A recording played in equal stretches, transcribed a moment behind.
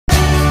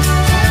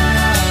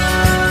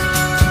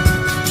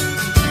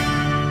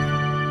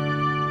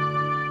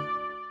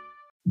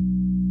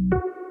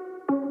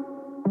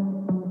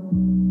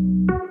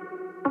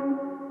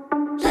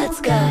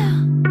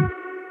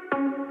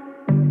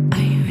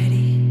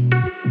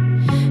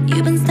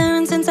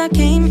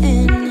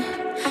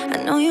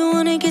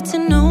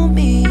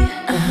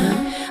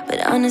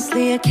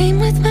I came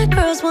with my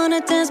girls,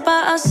 wanna dance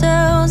by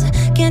ourselves.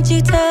 Can't you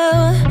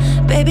tell?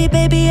 Baby,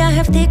 baby, I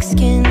have thick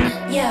skin.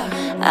 Yeah,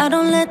 I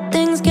don't let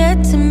things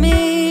get to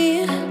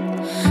me.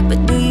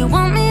 But do you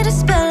want me to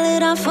spell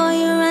it out for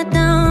you right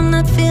now? I'm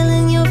not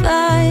feeling your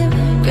vibe.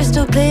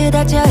 Crystal clear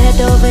that you're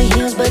head over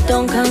heels, but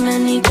don't come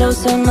any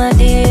closer, my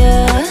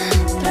dear.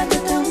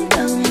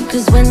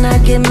 Cause when I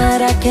get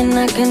mad, I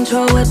cannot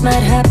control what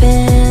might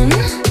happen.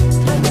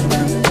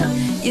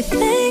 You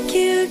think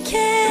you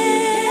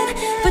can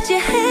put your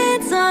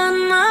hands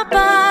on my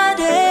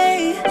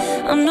body.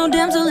 I'm no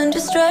damsel in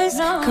distress.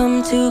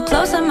 Come too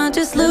close, I might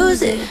just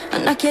lose it. I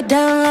knock you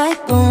down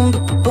like boom,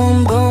 boom,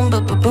 boom, boom,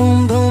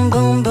 boom, boom,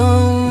 boom,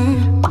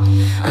 boom.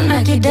 I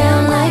knock you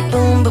down like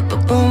boom, boom,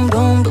 boom,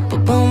 boom,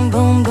 boom, boom,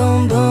 boom,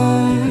 boom,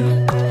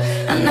 boom.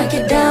 I knock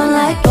you down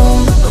like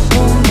boom, boom,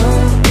 boom,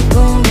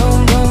 boom,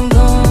 boom, boom,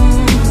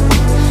 boom.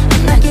 I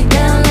knock you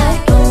down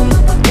like boom,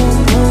 boom,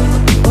 boom,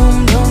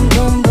 boom, boom,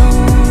 boom,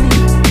 boom.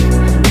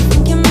 I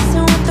think you're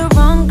messing with the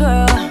wrong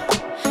girl.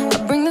 I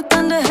bring the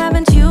thunder,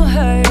 haven't you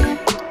heard?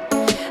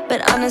 But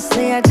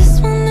honestly, I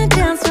just wanna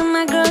dance with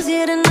my girls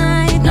here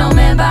tonight. No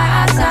man by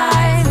our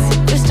sides.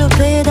 Crystal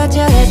clear that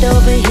you're head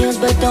over heels,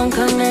 but don't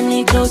come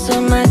any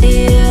closer, my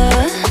dear.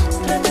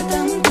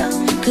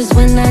 Cause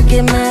when I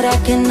get mad, I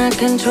cannot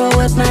control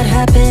what might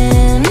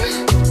happen.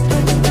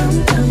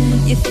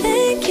 You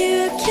think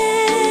you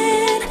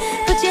can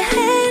put your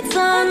hands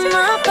on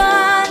my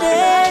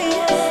body.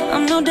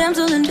 I'm no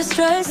damsel in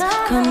distress.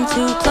 Come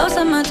too close,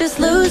 I might just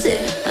lose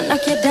it. I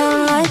knock you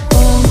down like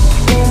boom,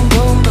 boom,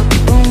 boom, boom,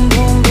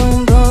 boom,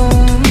 boom,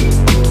 boom.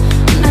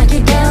 I knock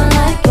you down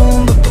like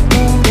boom,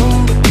 boom,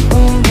 boom,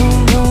 boom, boom,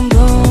 boom,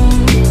 boom.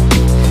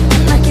 I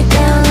knock you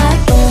down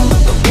like boom,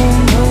 boom,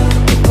 boom,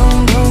 boom,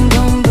 boom,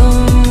 boom,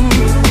 boom.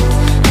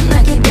 I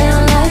knock you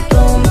down like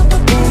boom, boom,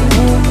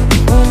 boom,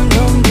 boom,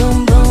 boom, boom,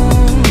 boom.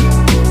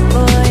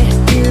 Boy,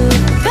 you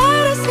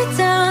better sit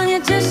down, you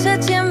just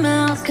shut your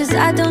mouth. Cause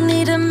I don't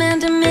need a man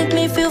to make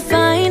me feel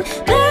fine.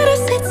 Better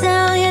sit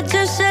down, you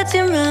just shut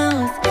your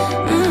mouth.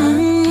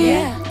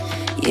 Yeah.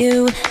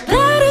 You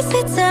better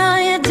sit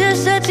down, you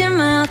just shut your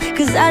mouth.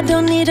 Cause I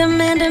don't need a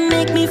man to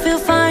make me feel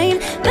fine.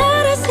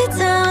 Better sit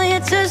down, you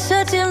just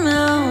shut your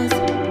mouth.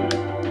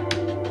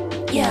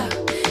 Yeah.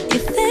 You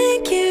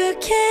think you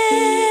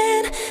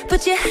can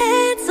put your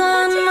hands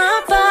on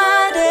my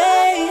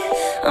body.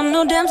 I'm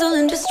no damsel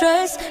in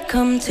distress.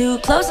 Come too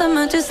close, I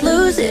might just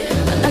lose it.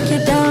 I knock you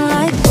down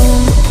like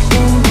boom,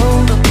 boom,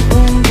 boom,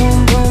 boom,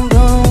 boom, boom,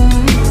 boom.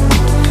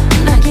 I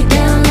knock you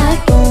down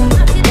like boom, boom,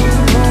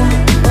 boom,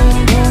 boom,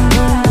 boom,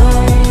 boom,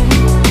 boom.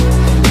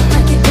 I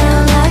knock you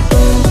down like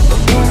boom,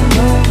 boom,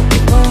 boom,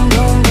 boom,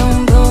 boom, boom,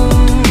 boom.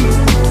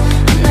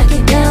 I knock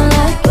you down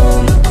like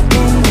boom,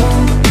 boom,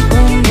 boom, boom,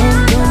 boom,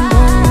 boom,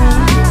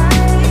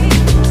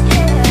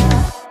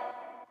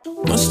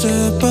 boom. One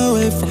step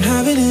away from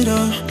having it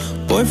all.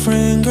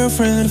 Boyfriend,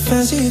 girlfriend, a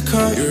fancy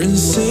car. You're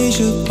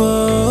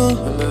insatiable,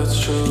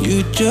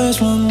 you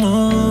just want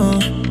more.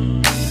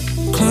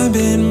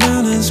 Climbing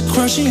mountains,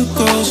 crushing your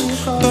goals.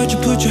 But you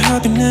put your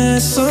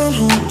happiness on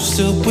hold.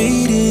 Still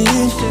waiting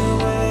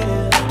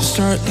to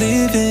start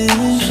living.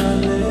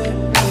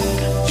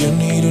 You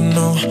need to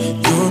know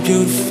you're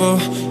beautiful,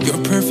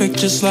 you're perfect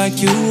just like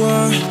you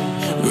are.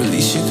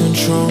 Release your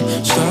control,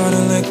 start to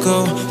let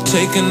go.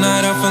 Take a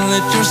night off and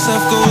let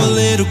yourself go a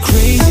little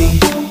crazy.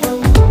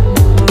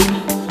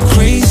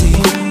 Crazy,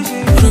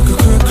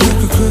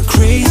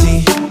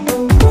 crazy.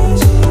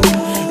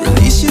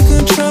 Release your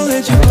control,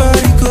 let your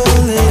body go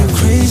a little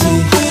crazy.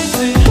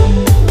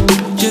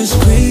 Just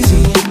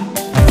crazy,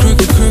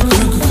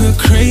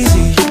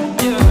 crazy.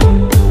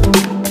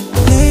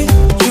 Let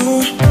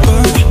your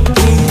body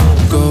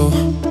go.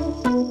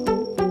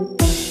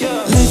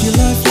 Live your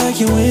life like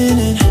you're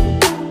winning.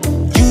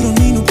 You don't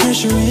need no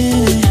pressure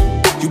in it.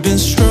 You've been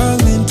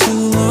struggling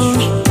too long.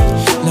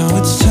 Now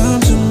it's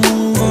time to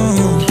move on.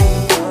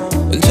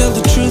 And tell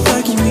the truth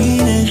like you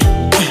mean it.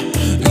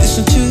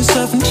 Listen to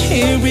yourself and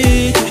hear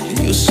it. And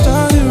you'll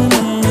start to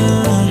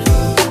remember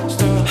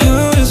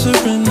how to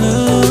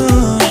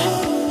surrender.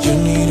 You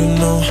need to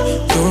know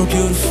you're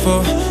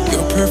beautiful,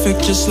 you're perfect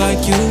just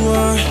like you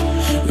are.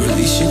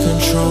 Release your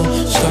control,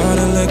 start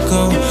to let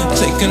go.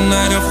 Take a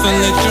night off and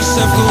let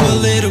yourself go a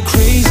little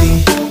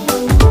crazy.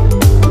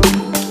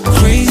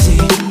 Crazy,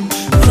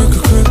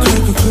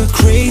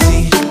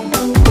 crazy.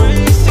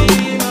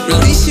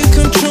 Release your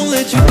control,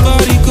 let your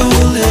body go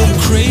a little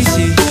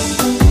crazy.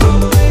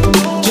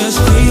 Just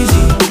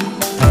crazy,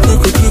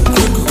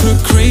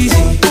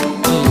 crazy.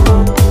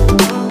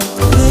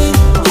 Let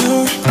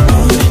your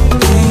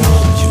body.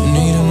 You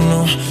need to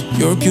know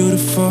you're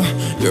beautiful,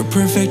 you're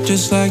perfect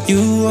just like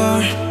you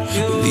are.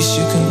 Release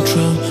your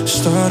control,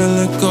 start to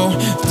let go.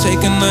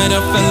 Take a night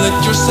off and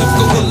let yourself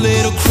go a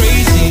little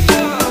crazy.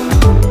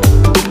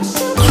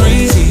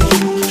 Crazy,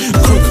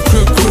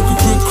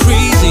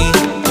 crazy.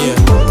 Yeah.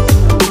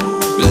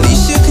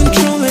 Release your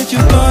control, let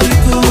your body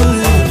go a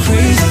little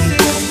crazy.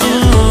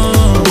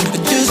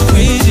 Just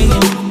crazy.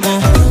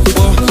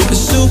 It's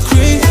so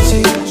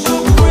crazy. Let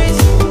your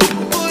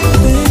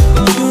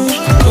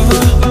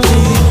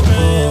body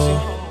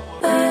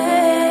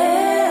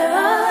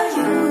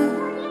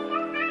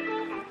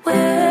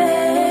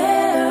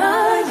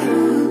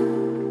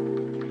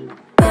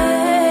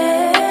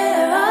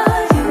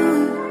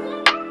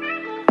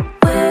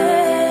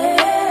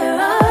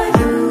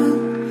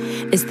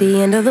It's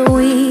the end of the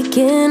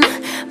weekend,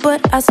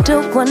 but I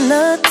still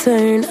wanna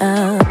turn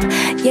up.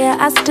 Yeah,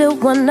 I still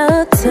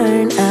wanna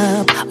turn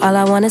up. All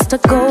I want is to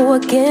go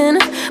again,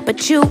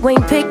 but you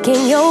ain't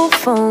picking your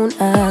phone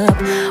up.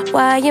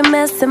 Why you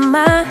messing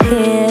my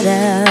head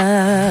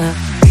up?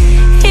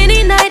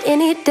 Any night,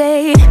 any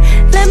day,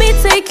 let me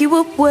take you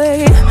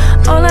away.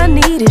 All I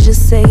need is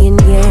just saying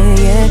yeah,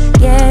 yeah,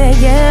 yeah,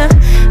 yeah.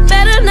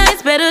 Better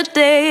nights, better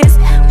days,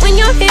 when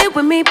you're here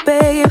with me,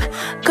 babe.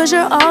 Cause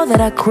you're all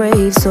that I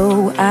crave,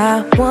 so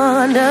I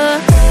wonder,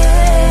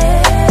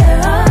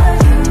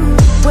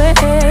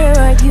 where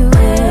are you?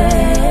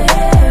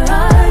 Where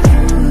are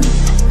you?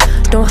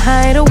 Don't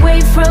hide away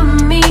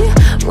from me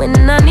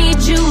when I need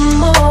you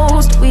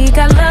most. We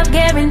got love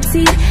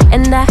guaranteed,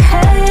 and I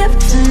have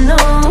to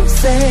know,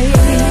 say,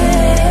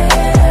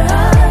 where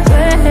are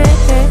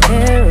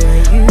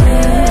you?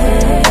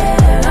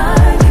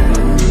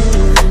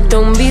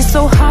 Don't be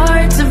so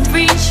hard to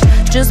reach,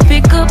 just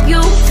pick up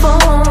your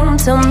phone.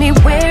 Tell me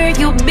where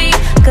you'll be,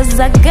 cause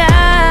I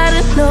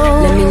gotta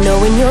know. Let me know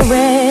when you're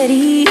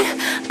ready,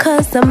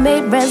 cause I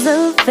made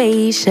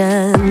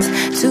reservations.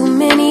 Too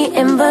many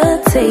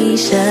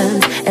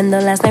invitations, and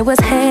the last night was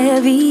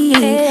heavy.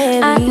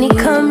 I need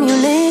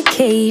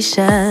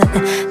communication.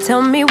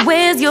 Tell me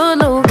where's your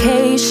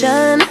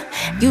location.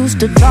 Used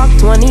to talk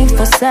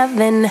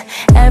 24/7,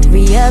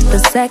 every other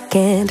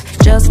second,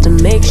 just to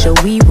make sure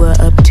we were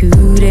up to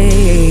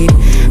date.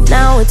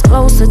 Now it's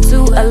closer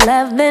to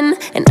 11,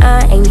 and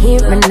I ain't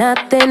hearing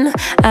nothing.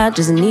 I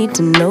just need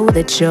to know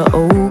that you're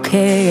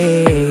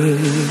okay.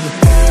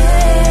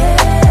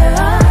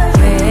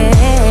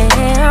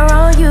 Where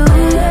are you?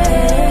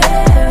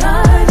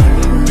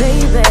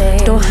 Baby,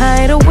 don't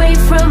hide away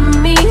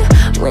from me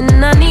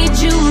when I need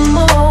you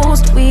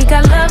most. We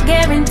got love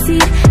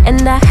guaranteed,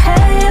 and I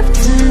have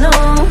to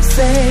know,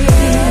 say,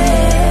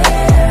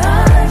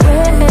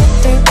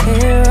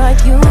 where are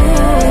you?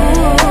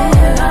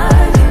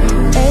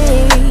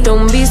 Hey,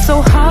 don't be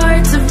so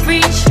hard to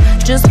reach,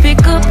 just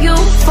pick up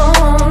your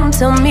phone.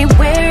 Tell me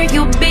where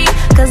you'll be,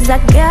 cause I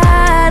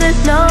gotta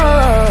know.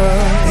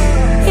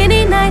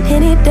 Any night,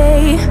 any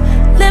day,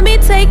 let me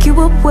take you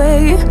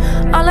away.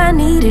 All I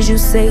need is you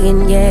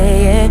saying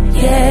yeah,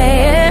 yeah,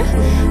 yeah.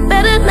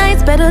 Better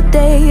nights, better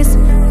days,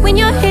 when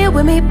you're here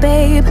with me,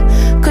 babe.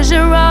 Cause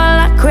you're all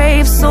I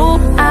crave, so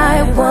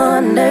I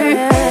wonder,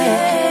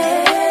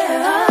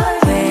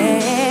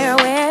 where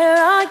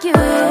are you?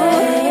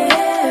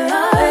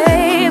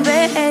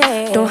 Baby,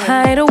 don't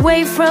hide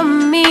away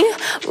from me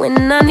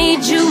when I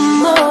need you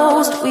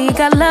most. We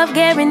got love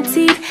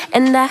guaranteed,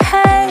 and I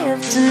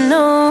have to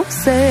know,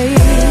 say,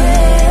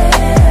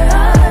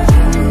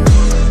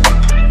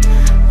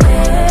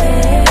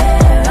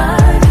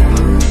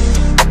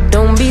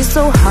 don't be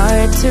so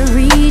hard to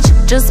reach,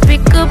 just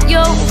pick up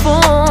your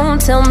phone.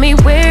 Tell me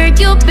where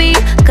you'll be,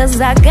 cause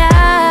I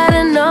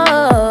gotta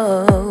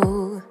know.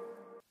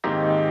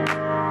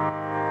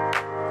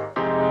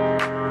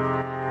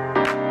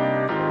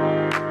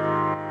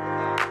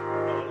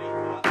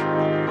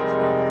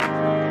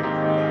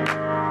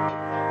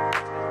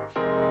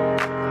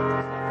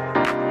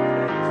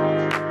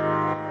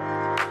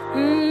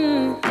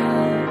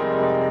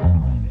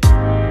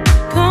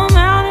 Come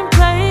out and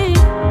play,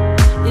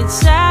 it's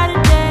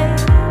Saturday,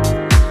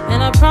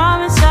 and I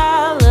promise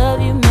I'll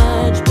love you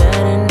much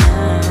better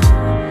now.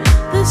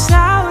 The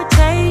sour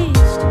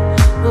taste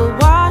will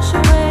wash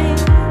away,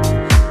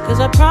 cause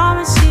I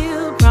promise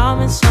you,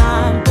 promise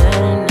I'm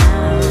better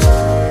now.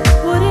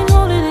 Wouldn't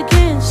hold it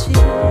against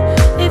you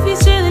if you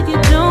say that you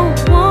don't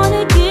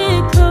wanna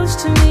get close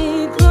to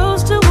me,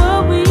 close to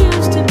what we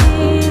used to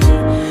be.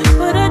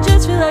 But I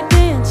just feel like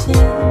dancing.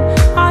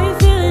 Are you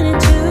feeling it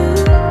too?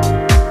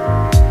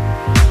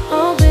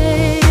 Oh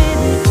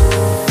baby,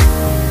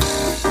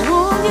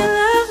 won't you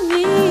love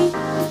me?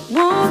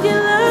 Won't you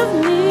love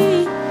me?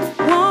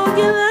 Won't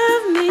you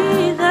love me?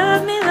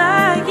 Love me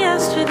like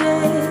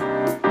yesterday.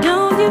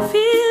 Don't you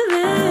feel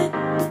it?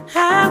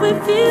 How it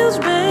feels,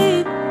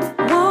 babe.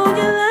 Won't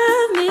you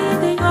love me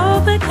the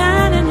open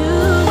kind of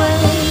new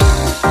way?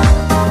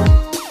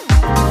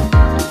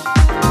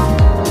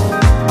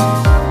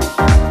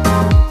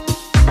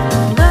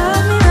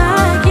 Love me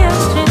like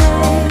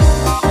yesterday.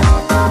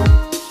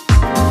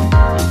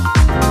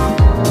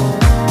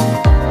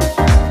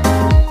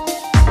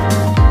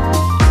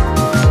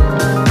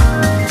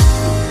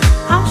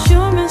 I'm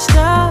sure messed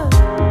up,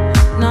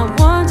 not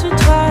once or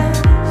twice,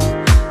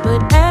 but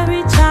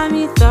every time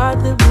you thought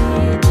that we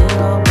did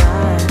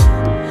alright.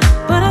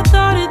 But I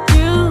thought it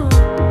through,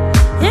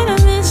 and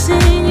I'm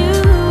missing you,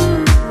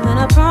 and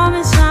I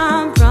promise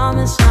I'm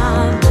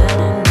better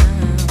now.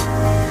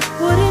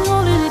 Wouldn't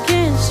hold it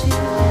against you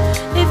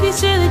if you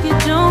say that you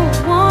don't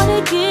wanna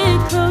get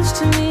close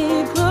to me,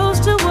 close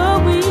to what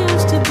we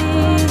used to be.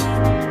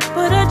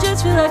 But I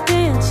just feel like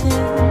dancing.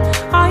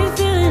 Are you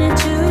feeling it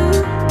too?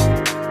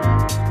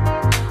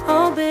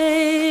 Oh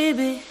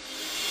baby,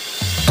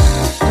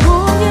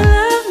 won't you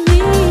love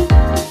me?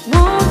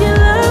 Won't you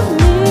love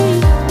me?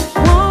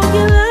 Won't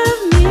you love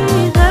me?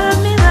 Love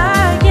me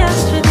like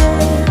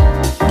yesterday.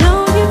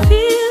 Don't you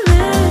feel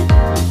it?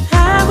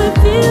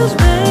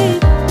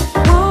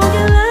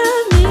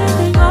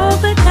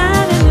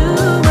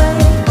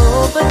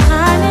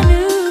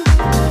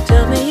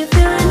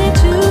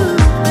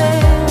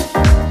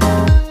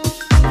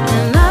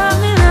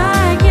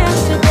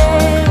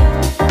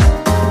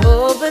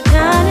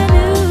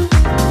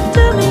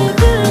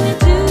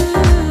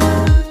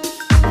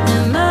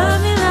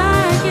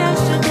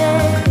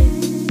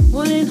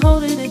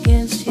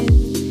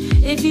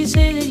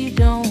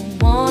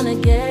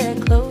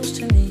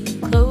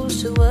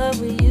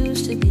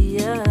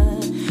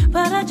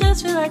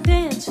 like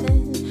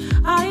dancing?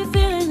 Are you